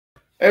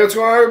Hey, what's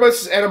going on, everybody?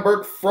 This is Adam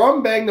Burke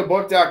from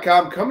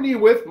BangTheBook.com coming to you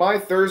with my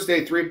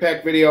Thursday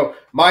three-pack video,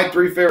 my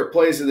three favorite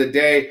plays of the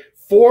day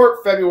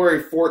for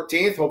February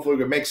 14th. Hopefully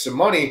we can make some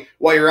money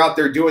while you're out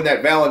there doing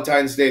that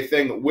Valentine's Day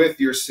thing with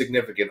your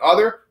significant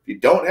other. If you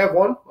don't have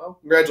one, well,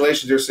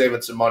 congratulations, you're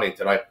saving some money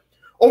tonight.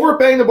 Over at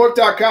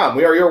BangTheBook.com,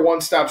 we are your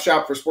one-stop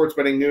shop for sports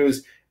betting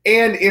news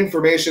and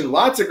information.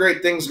 Lots of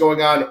great things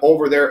going on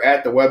over there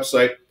at the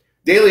website.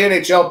 Daily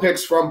NHL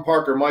picks from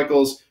Parker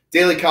Michaels,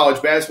 daily college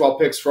basketball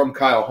picks from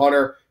Kyle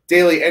Hunter,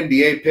 daily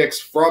NBA picks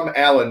from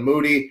Alan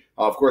Moody.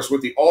 Of course,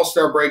 with the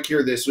All-Star break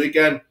here this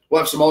weekend,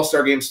 we'll have some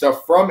All-Star game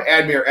stuff from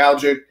Admir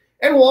Algic,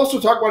 and we'll also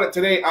talk about it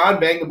today on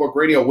Bang the Book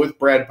Radio with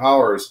Brad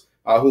Powers,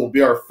 who will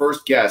be our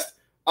first guest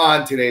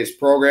on today's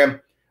program.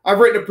 I've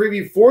written a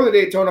preview for the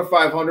Daytona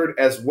 500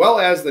 as well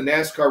as the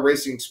NASCAR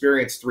Racing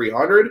Experience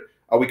 300.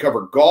 We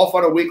cover golf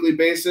on a weekly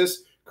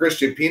basis.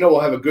 Christian Pino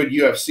will have a good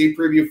UFC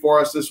preview for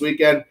us this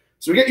weekend.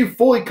 So we get you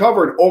fully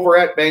covered over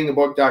at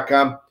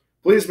BangTheBook.com.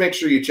 Please make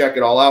sure you check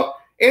it all out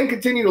and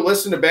continue to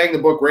listen to Bang the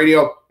Book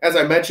Radio. As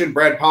I mentioned,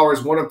 Brad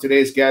Powers, one of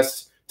today's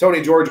guests.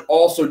 Tony George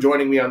also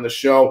joining me on the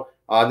show.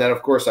 And then,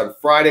 of course, on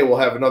Friday, we'll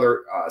have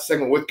another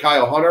segment with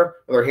Kyle Hunter,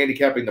 another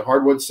Handicapping the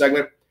Hardwood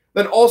segment.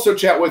 Then also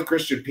chat with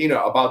Christian Pina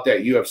about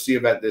that UFC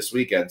event this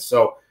weekend.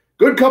 So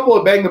good couple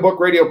of Bang the Book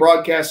Radio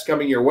broadcasts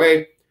coming your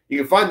way. You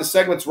can find the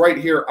segments right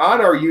here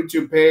on our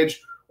YouTube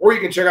page, or you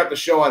can check out the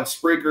show on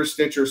Spreaker,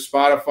 Stitcher,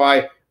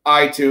 Spotify,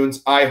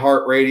 iTunes,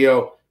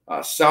 iHeartRadio,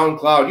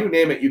 SoundCloud, you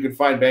name it, you can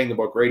find Bang the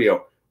Book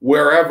Radio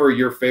wherever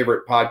your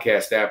favorite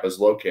podcast app is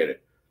located.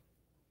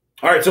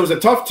 All right, so it was a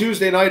tough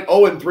Tuesday night,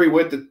 0-3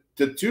 with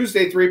the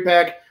Tuesday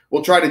three-pack.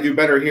 We'll try to do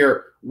better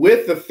here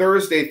with the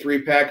Thursday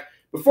three-pack.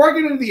 Before I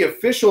get into the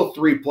official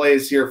three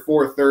plays here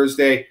for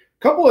Thursday, a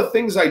couple of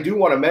things I do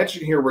want to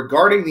mention here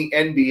regarding the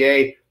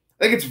NBA.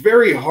 I think it's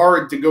very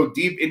hard to go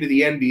deep into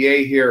the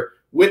NBA here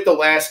with the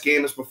last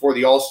games before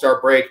the All-Star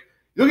break.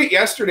 You look at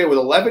yesterday with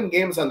 11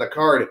 games on the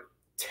card,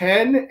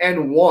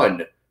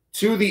 10-1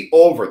 to the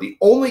over. The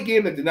only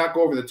game that did not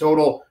go over the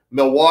total,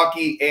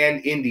 Milwaukee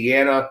and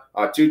Indiana,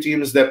 two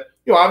teams that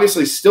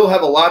obviously still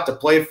have a lot to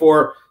play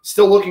for,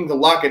 still looking to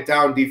lock it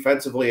down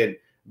defensively and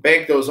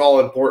bank those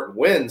all-important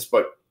wins.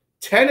 But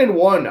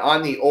 10-1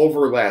 on the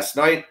over last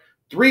night.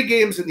 3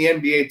 games in the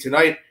NBA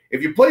tonight.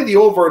 If you play the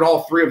over in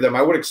all 3 of them,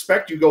 I would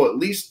expect you go at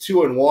least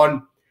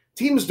 2-1.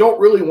 Teams don't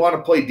really want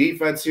to play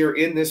defense here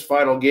in this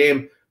final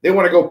game. They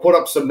want to go put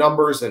up some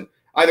numbers and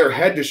either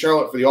head to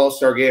Charlotte for the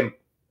All-Star game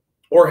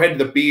or head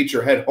to the beach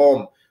or head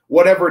home,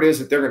 whatever it is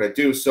that they're going to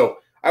do. So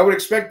I would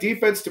expect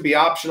defense to be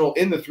optional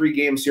in the 3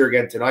 games here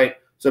again tonight.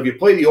 So if you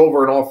play the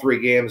over in all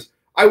 3 games,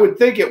 I would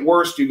think at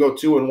worst you go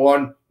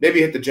 2-1, maybe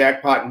hit the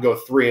jackpot and go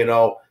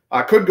 3-0.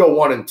 Could go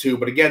 1-2.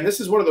 But again, this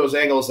is one of those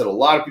angles that a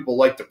lot of people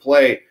like to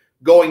play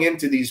going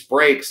into these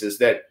breaks, is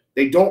that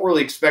they don't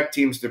really expect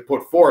teams to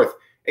put forth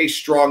a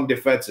strong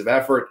defensive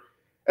effort.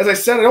 As I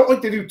said, I don't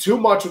like to do too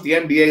much with the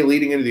NBA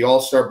leading into the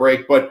All-Star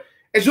break, but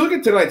as you look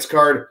at tonight's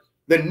card,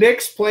 the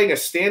Knicks playing a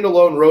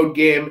standalone road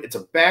game. It's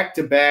a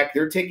back-to-back.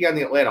 They're taking on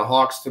the Atlanta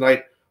Hawks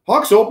tonight.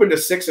 Hawks opened a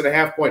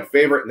 6.5-point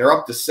favorite, and they're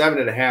up to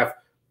 7.5.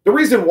 The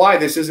reason why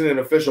this isn't an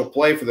official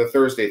play for the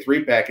Thursday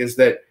three-pack is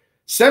that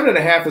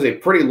 7.5 is a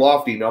pretty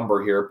lofty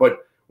number here. But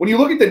when you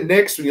look at the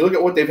Knicks, when you look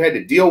at what they've had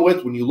to deal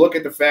with, when you look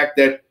at the fact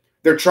that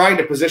they're trying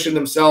to position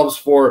themselves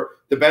for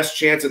the best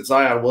chance at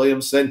Zion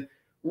Williamson,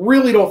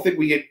 really don't think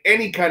we get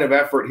any kind of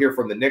effort here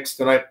from the Knicks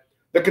tonight.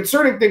 The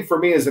concerning thing for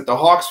me is that the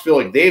Hawks feel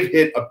like they've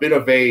hit a bit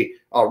of a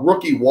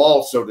rookie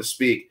wall, so to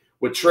speak,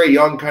 with Trae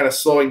Young kind of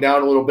slowing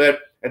down a little bit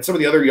and some of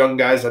the other young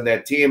guys on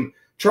that team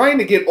trying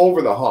to get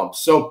over the hump.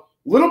 So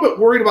a little bit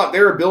worried about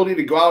their ability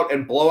to go out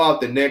and blow out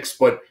the Knicks,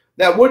 but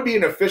that would be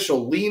an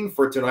official lean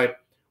for tonight,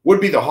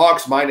 would be the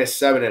Hawks minus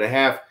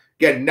 7.5.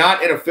 Again,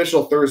 not an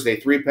official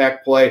Thursday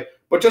three-pack play,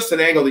 but just an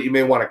angle that you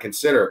may want to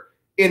consider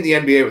in the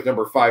NBA with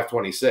number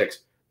 526,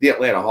 the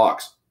Atlanta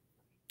Hawks.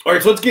 All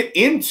right, so let's get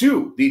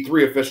into the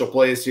 3 official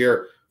plays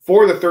here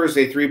for the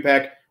Thursday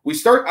three-pack. We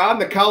start on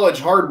the college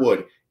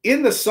hardwood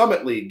in the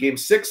Summit League, game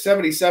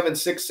 677,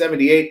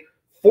 678,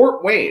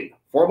 Fort Wayne,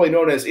 formerly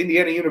known as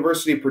Indiana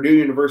University, Purdue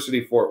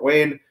University, Fort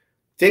Wayne,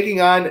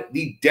 taking on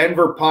the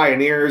Denver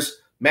Pioneers.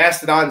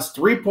 Mastodon's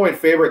 3-point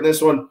favorite in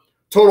this one,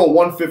 total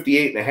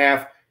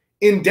 158.5.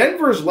 In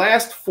Denver's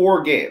last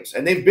 4 games,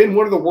 and they've been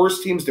one of the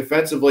worst teams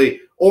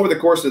defensively over the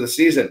course of the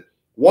season,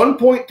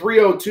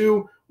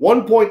 1.302,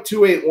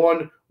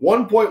 1.281,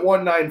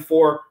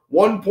 1.194,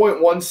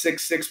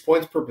 1.166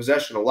 points per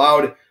possession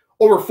allowed.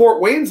 Over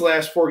Fort Wayne's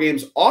last 4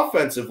 games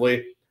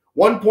offensively,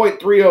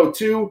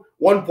 1.302,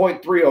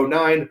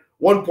 1.309,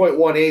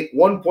 1.18,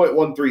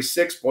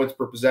 1.136 points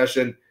per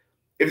possession.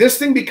 If this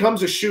thing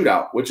becomes a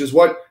shootout, which is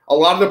what a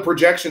lot of the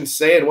projections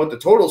say and what the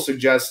total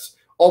suggests,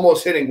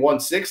 almost hitting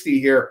 160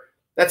 here,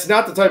 that's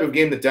not the type of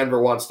game that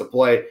Denver wants to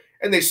play.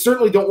 And they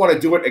certainly don't want to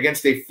do it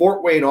against a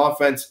Fort Wayne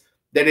offense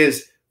that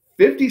is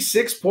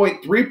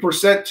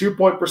 56.3%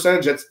 two-point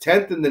percentage. That's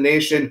 10th in the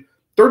nation.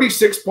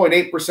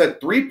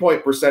 36.8%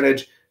 three-point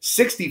percentage,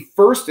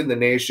 61st in the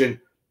nation.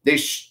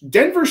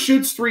 Denver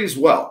shoots threes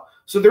well.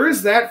 So there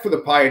is that for the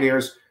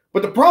Pioneers.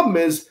 But the problem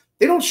is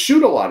they don't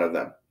shoot a lot of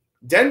them.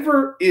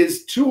 Denver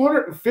is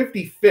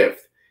 255th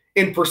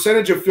in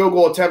percentage of field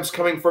goal attempts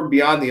coming from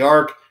beyond the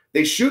arc.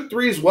 They shoot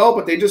threes well,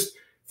 but they just,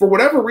 for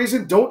whatever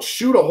reason, don't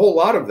shoot a whole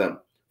lot of them.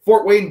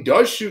 Fort Wayne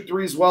does shoot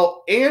threes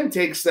well and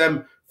takes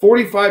them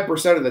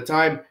 45% of the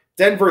time.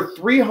 Denver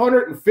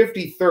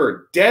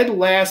 353rd, dead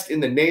last in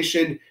the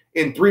nation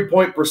in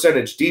three-point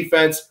percentage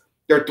defense.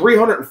 They're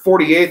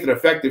 348th in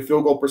effective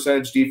field goal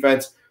percentage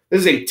defense.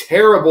 This is a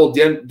terrible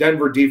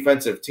Denver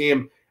defensive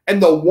team.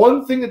 And the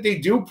one thing that they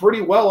do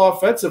pretty well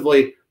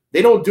offensively,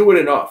 they don't do it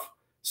enough.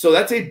 So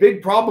that's a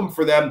big problem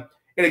for them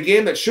in a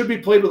game that should be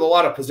played with a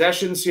lot of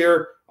possessions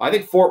here. I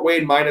think Fort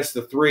Wayne minus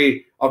the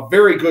 3, a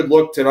very good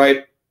look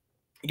tonight.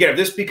 Again, if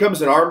this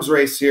becomes an arms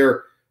race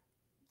here,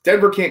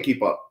 Denver can't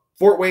keep up.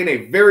 Fort Wayne,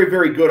 a very,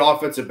 very good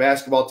offensive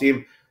basketball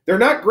team. They're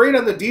not great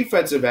on the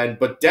defensive end,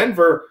 but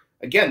Denver,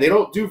 again, they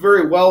don't do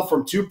very well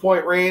from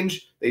two-point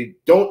range. They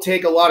don't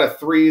take a lot of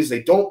threes.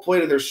 They don't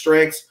play to their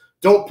strengths,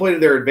 don't play to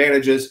their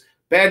advantages.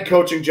 Bad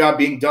coaching job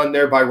being done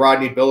there by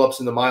Rodney Billups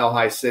in the Mile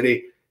High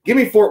City. Give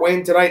me Fort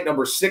Wayne tonight,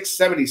 number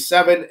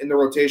 677 in the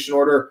rotation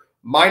order,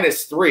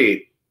 minus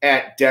 3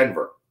 at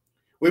Denver.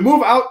 We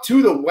move out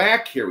to the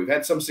WAC here. We've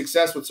had some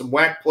success with some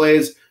WAC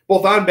plays,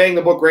 both on Bang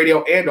the Book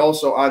Radio and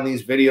also on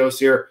these videos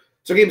here.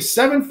 So game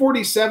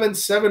 747,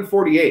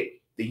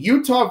 748. The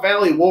Utah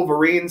Valley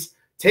Wolverines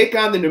take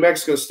on the New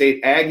Mexico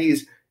State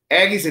Aggies.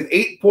 Aggies an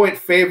 8-point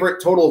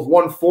favorite, total of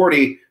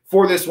 140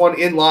 for this one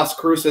in Las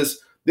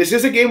Cruces. This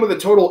is a game where the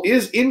total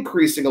is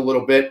increasing a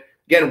little bit.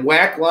 Again,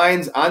 WAC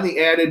lines on the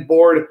added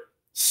board,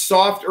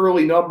 soft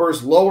early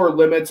numbers, lower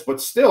limits, but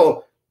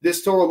still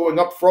this total going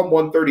up from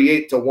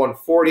 138 to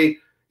 140.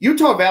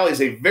 Utah Valley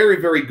is a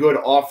very, very good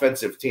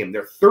offensive team.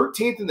 They're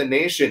 13th in the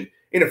nation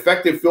in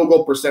effective field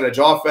goal percentage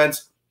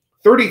offense,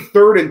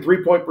 33rd in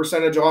three-point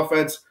percentage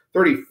offense,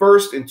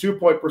 31st in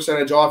two-point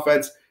percentage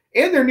offense,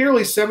 and they're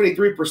nearly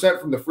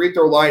 73% from the free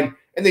throw line,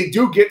 and they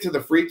do get to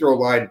the free throw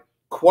line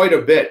quite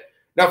a bit.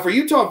 Now, for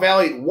Utah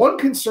Valley, one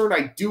concern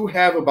I do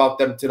have about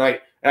them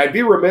tonight, and I'd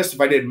be remiss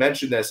if I didn't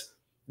mention this,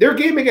 their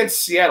game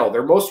against Seattle,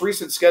 their most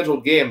recent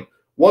scheduled game,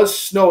 was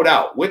snowed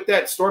out. With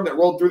that storm that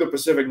rolled through the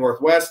Pacific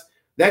Northwest,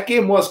 that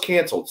game was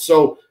canceled.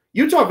 So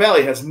Utah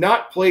Valley has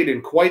not played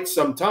in quite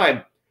some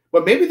time,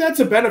 but maybe that's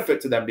a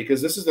benefit to them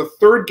because this is the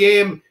third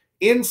game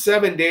in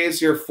 7 days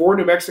here for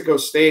New Mexico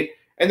State,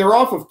 and they're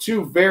off of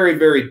 2 very,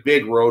 very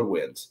big road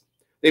wins.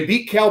 They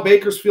beat Cal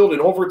Bakersfield in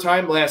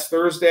overtime last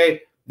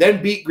Thursday,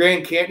 then beat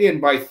Grand Canyon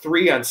by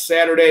 3 on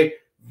Saturday.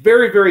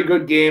 Very, very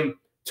good game.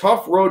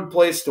 Tough road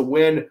place to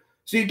win.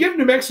 So you give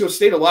New Mexico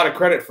State a lot of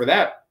credit for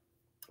that.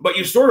 But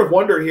you sort of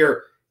wonder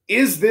here,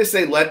 is this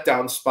a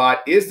letdown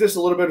spot? Is this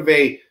a little bit of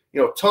a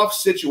tough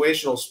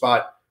situational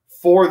spot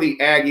for the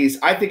Aggies?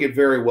 I think it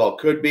very well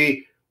could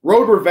be.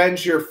 Road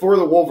revenge here for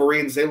the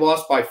Wolverines. They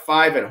lost by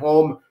 5 at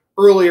home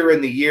earlier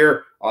in the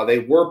year. They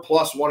were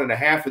plus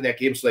 1.5 in that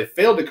game, so they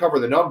failed to cover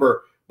the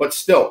number. But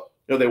still,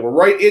 they were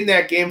right in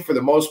that game for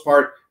the most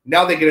part.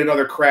 Now they get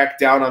another crack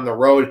down on the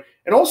road.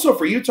 And also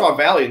for Utah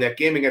Valley in that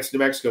game against New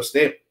Mexico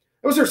State,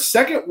 that was their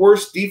second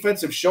worst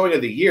defensive showing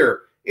of the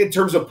year in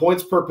terms of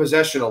points per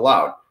possession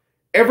allowed.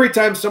 Every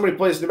time somebody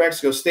plays New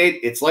Mexico State,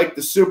 it's like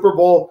the Super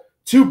Bowl.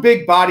 2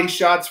 big body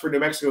shots for New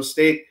Mexico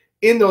State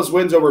in those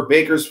wins over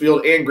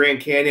Bakersfield and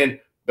Grand Canyon,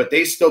 but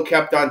they still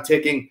kept on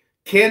ticking.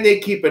 Can they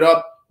keep it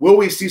up? Will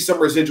we see some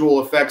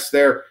residual effects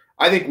there?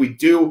 I think we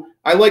do.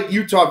 I like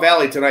Utah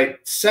Valley tonight,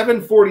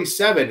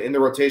 747 in the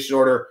rotation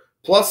order,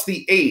 plus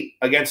the 8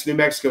 against New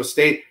Mexico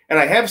State. And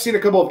I have seen a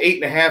couple of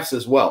 8.5s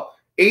as well.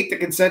 8 the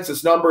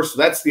consensus number, so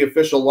that's the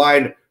official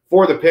line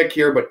for the pick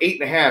here, but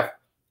 8.5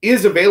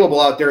 is available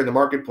out there in the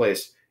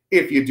marketplace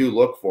if you do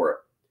look for it.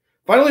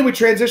 Finally, we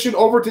transition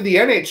over to the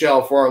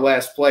NHL for our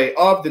last play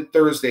of the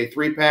Thursday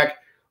 3-pack. A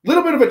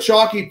little bit of a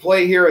chalky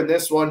play here in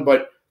this one,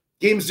 but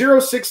game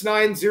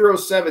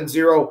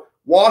 069-070,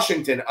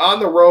 Washington on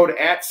the road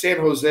at San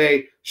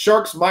Jose.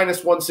 Sharks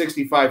minus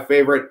 165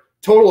 favorite,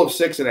 total of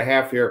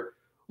 6.5 here.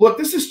 Look,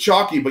 this is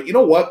chalky, but you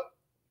know what?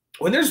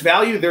 When there's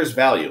value, there's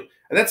value.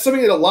 And that's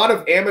something that a lot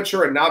of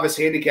amateur and novice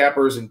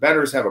handicappers and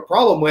bettors have a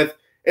problem with,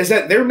 is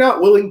that they're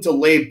not willing to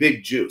lay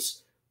big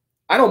juice.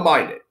 I don't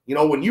mind it.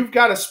 When you've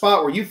got a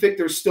spot where you think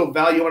there's still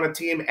value on a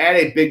team at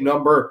a big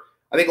number,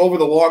 I think over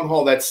the long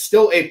haul, that's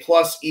still a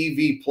plus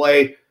EV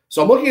play.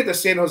 So I'm looking at the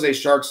San Jose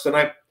Sharks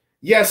tonight.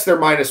 Yes, they're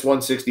minus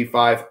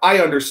 165. I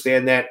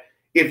understand that.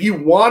 If you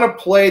want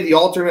to play the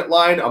alternate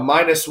line, a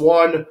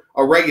 -1,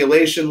 a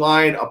regulation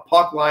line, a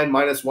puck line,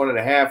 minus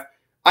 1.5,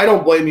 I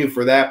don't blame you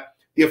for that.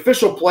 The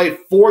official play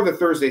for the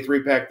Thursday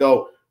 3-pack,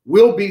 though,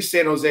 will be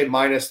San Jose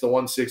minus the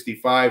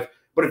 165.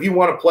 But if you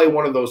want to play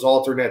one of those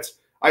alternates,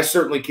 I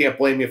certainly can't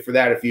blame you for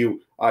that if you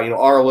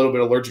are a little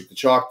bit allergic to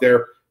chalk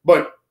there.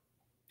 But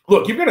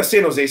look, you've got a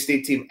San Jose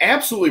State team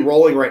absolutely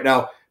rolling right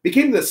now.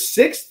 Became the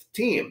 6th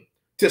team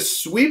to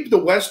sweep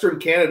the Western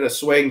Canada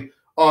swing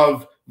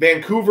of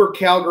Vancouver,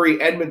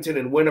 Calgary, Edmonton,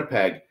 and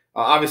Winnipeg.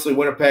 Obviously,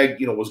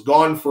 Winnipeg, was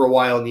gone for a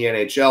while in the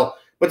NHL,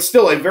 but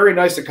still a very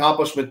nice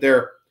accomplishment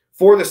there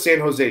for the San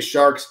Jose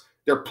Sharks.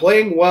 They're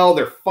playing well.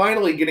 They're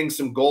finally getting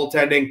some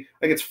goaltending. I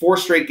think it's 4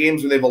 straight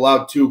games where they've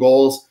allowed 2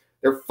 goals.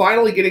 They're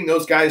finally getting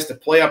those guys to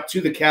play up to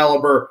the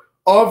caliber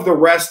of the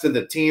rest of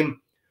the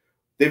team.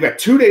 They've got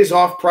 2 days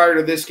off prior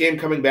to this game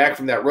coming back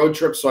from that road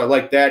trip, so I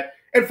like that.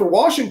 And for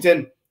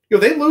Washington,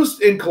 they lose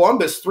in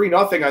Columbus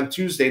 3-0 on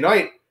Tuesday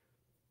night.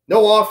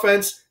 No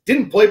offense.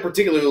 Didn't play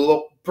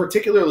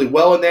particularly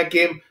well in that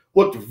game.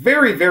 Looked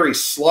very, very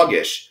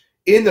sluggish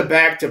in the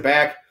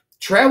back-to-back.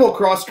 Travel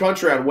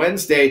cross-country on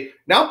Wednesday.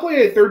 Now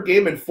play a 3rd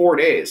game in 4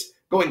 days.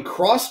 Going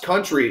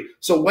cross-country,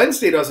 so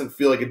Wednesday doesn't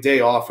feel like a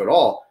day off at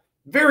all.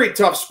 Very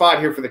tough spot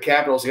here for the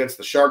Capitals against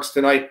the Sharks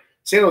tonight.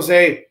 San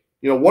Jose,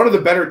 one of the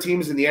better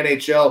teams in the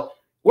NHL.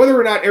 Whether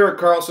or not Erik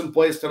Karlsson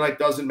plays tonight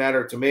doesn't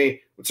matter to me.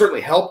 It would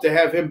certainly help to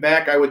have him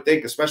back, I would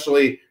think,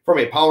 especially from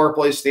a power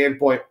play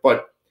standpoint.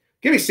 But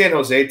give me San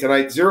Jose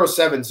tonight,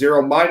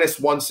 0-7-0, minus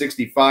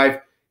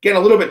 165. Again, a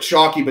little bit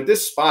chalky, but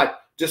this spot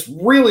just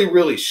really,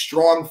 really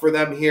strong for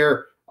them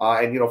here.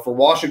 And for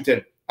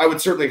Washington, I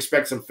would certainly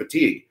expect some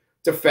fatigue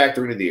to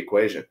factor into the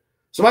equation.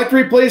 So my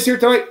 3 plays here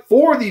tonight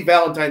for the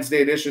Valentine's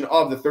Day edition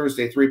of the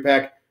Thursday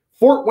 3-pack.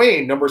 Fort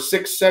Wayne, number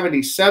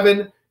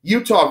 677.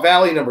 Utah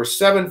Valley, number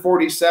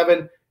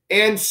 747.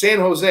 And San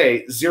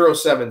Jose,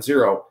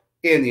 0-7-0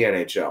 in the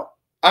NHL.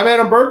 I'm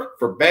Adam Burke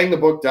for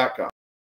BangTheBook.com.